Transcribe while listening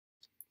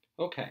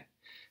Okay,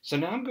 so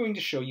now I'm going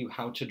to show you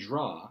how to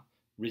draw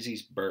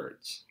Rizzi's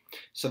birds.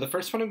 So the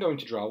first one I'm going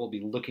to draw will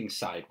be looking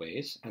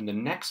sideways, and the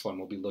next one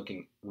will be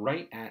looking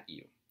right at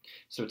you.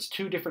 So it's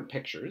two different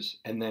pictures,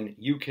 and then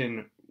you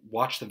can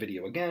watch the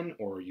video again,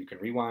 or you can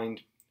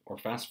rewind, or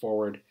fast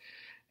forward.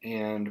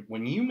 And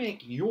when you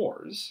make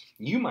yours,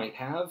 you might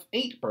have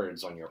 8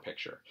 birds on your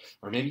picture,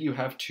 or maybe you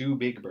have 2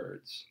 big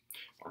birds,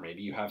 or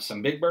maybe you have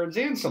some big birds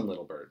and some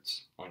little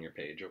birds on your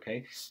page,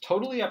 okay?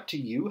 Totally up to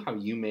you how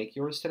you make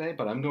yours today,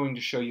 but I'm going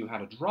to show you how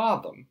to draw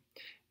them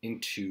in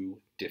 2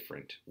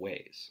 different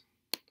ways.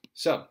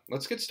 So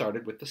let's get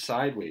started with the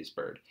sideways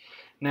bird.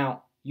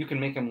 Now, you can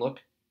make them look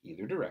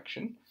either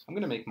direction. I'm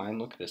going to make mine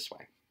look this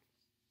way.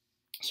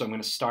 So I'm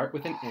going to start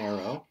with an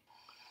arrow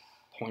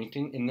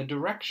pointing in the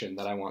direction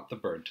that I want the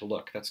bird to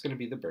look. That's going to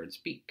be the bird's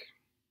beak.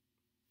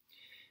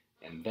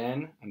 And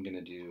then I'm going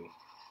to do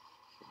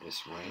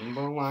this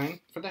rainbow line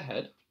for the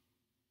head.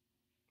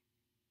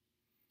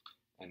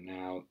 And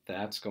now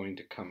that's going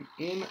to come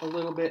in a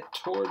little bit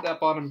toward that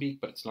bottom beak,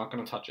 but it's not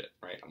going to touch it,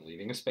 right? I'm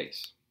leaving a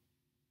space.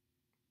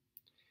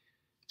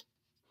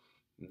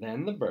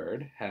 Then the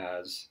bird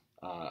has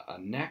a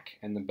neck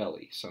and the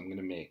belly. So I'm going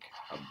to make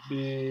a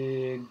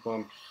big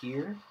bump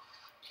here.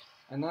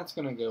 And that's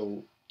going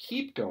to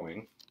keep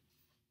going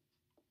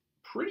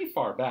pretty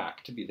far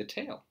back to be the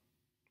tail.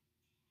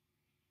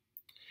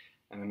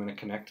 And I'm going to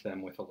connect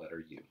them with a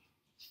letter U.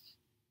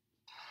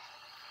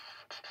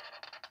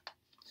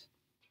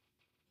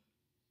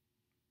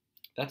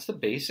 That's the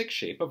basic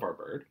shape of our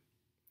bird.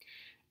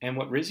 And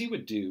what Rizzi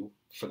would do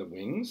for the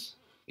wings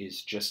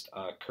is just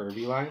a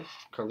curly line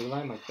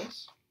like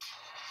this.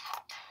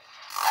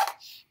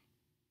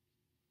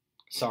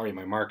 Sorry,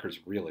 my marker's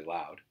really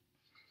loud.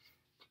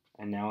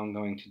 And now I'm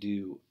going to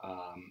do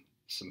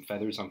some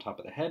feathers on top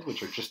of the head,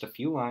 which are just a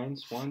few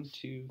lines. 1,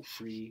 2,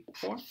 3,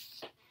 4.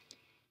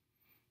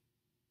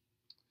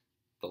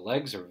 The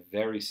legs are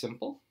very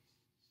simple.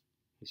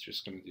 He's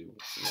just going to do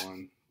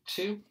 1,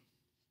 2.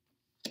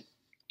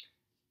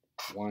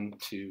 1,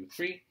 2,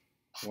 3.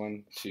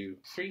 1, 2,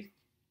 3.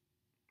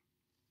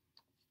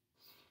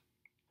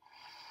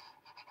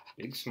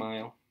 Big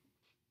smile.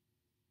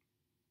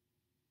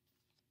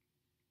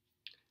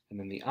 And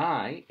then the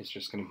eye is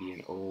just going to be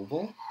an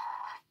oval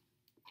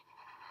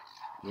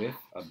with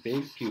a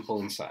big pupil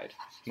inside.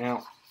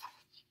 Now,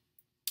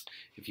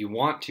 if you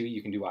want to,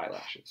 you can do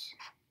eyelashes.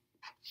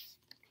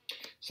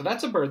 So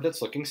that's a bird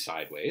that's looking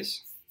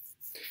sideways.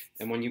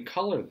 And when you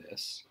color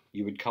this,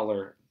 you would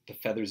color the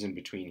feathers in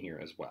between here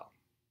as well.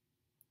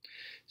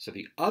 So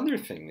the other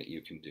thing that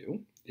you can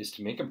do is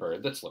to make a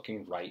bird that's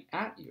looking right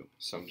at you.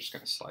 So I'm just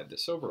going to slide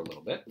this over a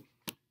little bit.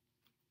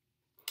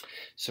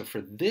 So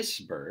for this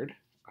bird,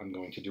 I'm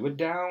going to do a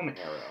down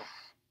arrow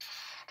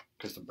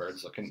because the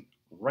bird's looking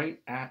right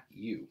at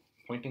you,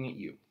 pointing at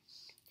you.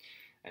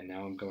 And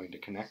now I'm going to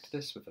connect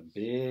this with a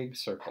big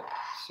circle.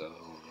 So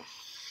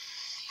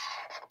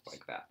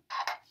like that.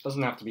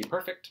 Doesn't have to be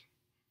perfect.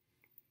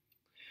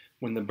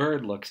 When the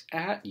bird looks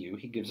at you,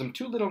 he gives him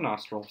 2 little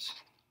nostrils.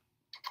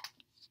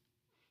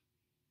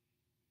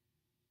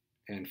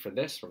 And for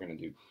this, we're going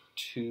to do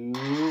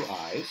 2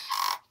 eyes.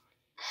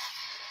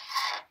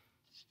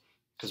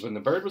 Because when the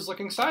bird was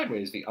looking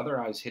sideways, the other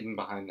eye's hidden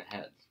behind the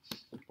head.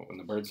 But when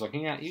the bird's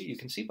looking at you, you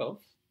can see both.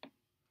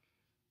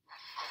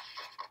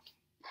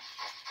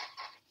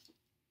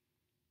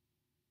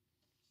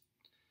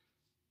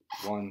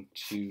 One,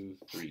 2,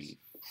 3,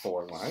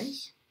 4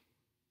 lines.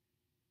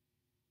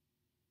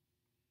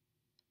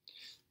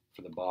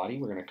 For the body,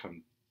 we're going to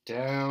come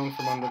down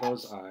from under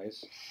those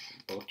eyes,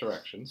 in both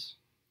directions.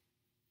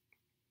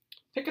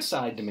 Pick a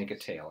side to make a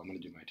tail. I'm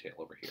going to do my tail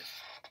over here.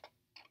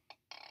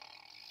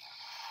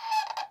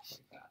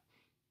 Like that.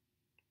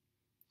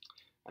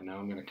 And now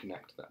I'm going to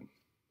connect them.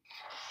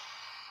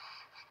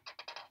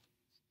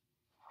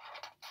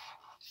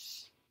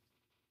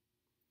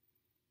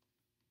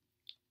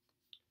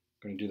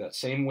 I'm going to do that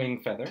same wing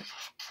feather.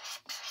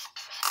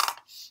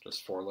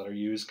 Just 4-letter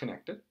U's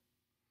connected.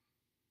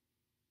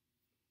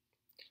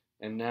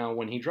 And now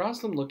when he draws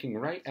them looking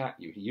right at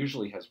you, he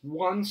usually has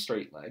 1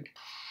 straight leg.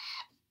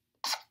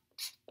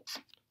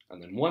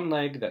 And then 1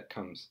 leg that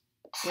comes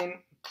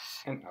in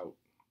and out.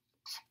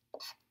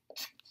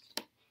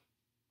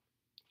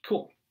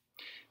 Cool.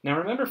 Now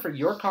remember, for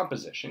your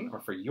composition,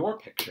 or for your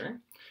picture,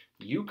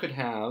 you could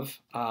have,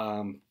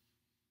 5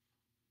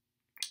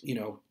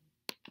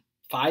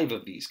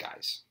 of these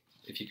guys,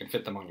 if you can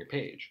fit them on your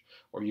page.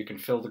 Or you can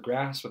fill the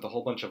grass with a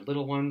whole bunch of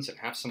little ones and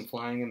have some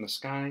flying in the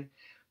sky.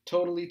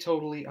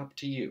 Totally up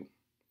to you.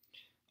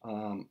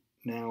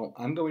 Now,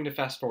 I'm going to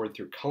fast forward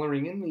through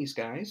coloring in these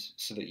guys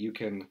so that you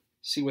can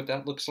see what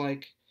that looks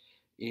like.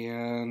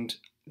 And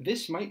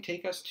this might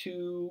take us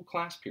 2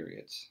 class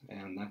periods,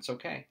 and that's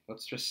okay.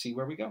 Let's just see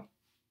where we go.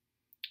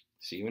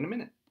 See you in a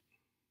minute.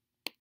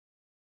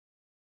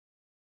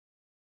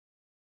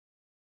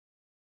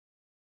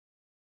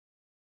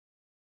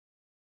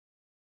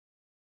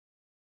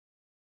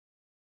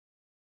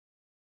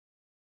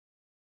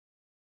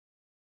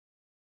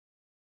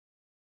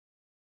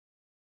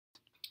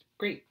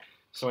 Great.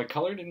 So I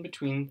colored in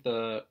between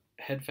the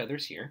head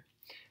feathers here.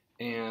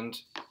 And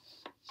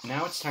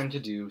now it's time to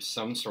do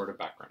some sort of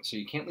background. So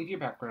you can't leave your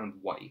background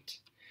white.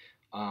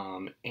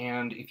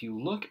 And if you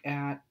look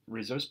at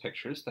Rizzo's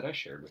pictures that I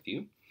shared with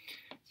you,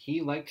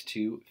 he liked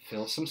to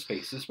fill some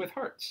spaces with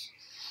hearts.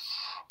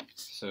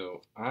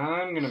 So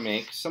I'm going to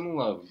make some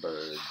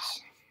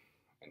lovebirds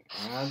and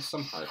add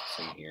some hearts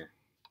in here.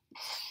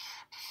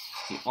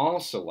 He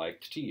also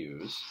liked to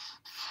use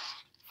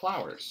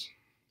flowers.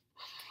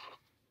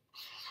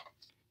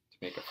 To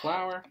make a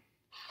flower,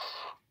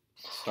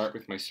 I'll start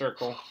with my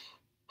circle,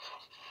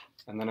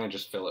 and then I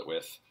just fill it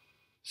with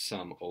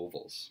some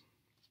ovals.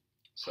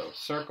 So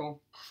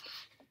circle,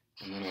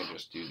 and then I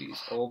just do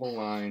these oval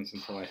lines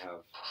until I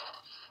have,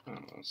 I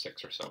don't know,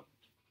 6 or so.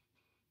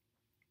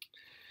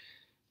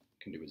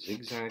 I can do a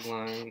zigzag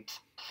line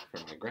for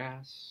my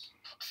grass.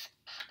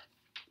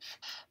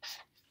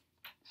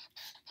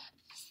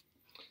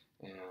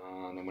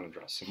 And I'm going to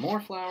draw some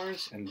more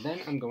flowers, and then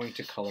I'm going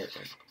to color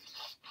in.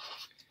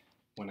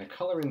 When I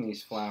color in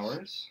these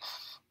flowers,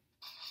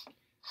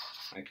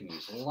 I can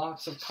use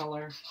lots of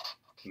color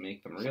to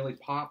make them really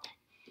pop.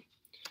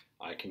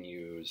 I can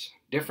use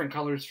different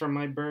colors from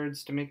my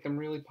birds to make them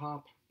really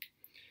pop.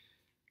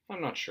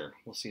 I'm not sure.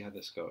 We'll see how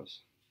this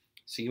goes.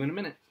 See you in a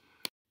minute.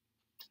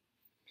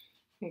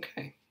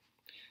 Okay,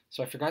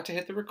 so I forgot to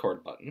hit the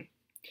record button,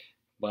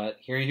 but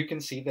here you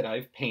can see that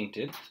I've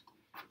painted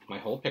my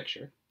whole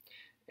picture.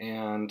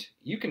 And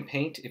you can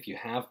paint if you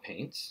have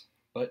paints,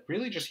 but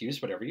really just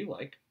use whatever you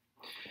like.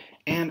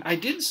 And I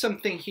did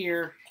something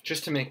here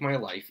just to make my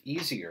life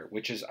easier,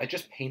 which is I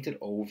just painted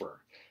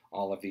over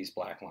all of these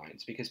black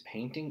lines, because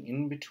painting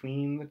in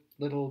between the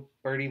little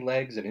birdie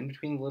legs and in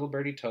between the little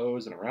birdie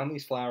toes and around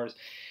these flowers,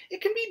 it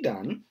can be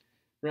done,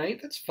 right?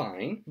 That's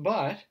fine,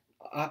 but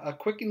a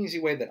quick and easy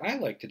way that I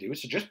like to do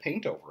is to just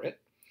paint over it,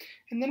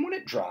 and then when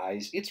it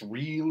dries, it's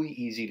really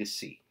easy to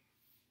see.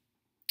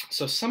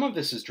 So some of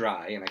this is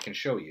dry, and I can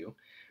show you.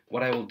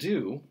 What I will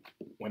do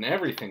when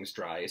everything's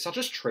dry is I'll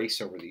just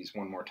trace over these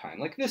one more time.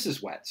 Like, this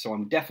is wet, so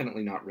I'm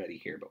definitely not ready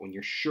here, but when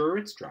you're sure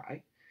it's dry,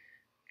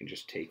 you can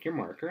just take your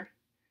marker,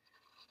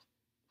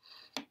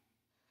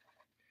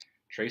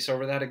 trace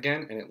over that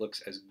again, and it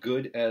looks as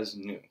good as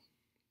new.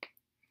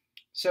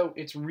 So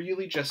it's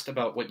really just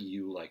about what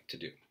you like to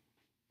do.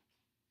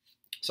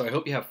 So I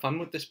hope you have fun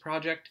with this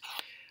project.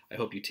 I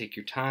hope you take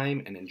your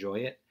time and enjoy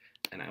it,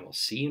 and I will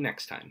see you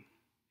next time.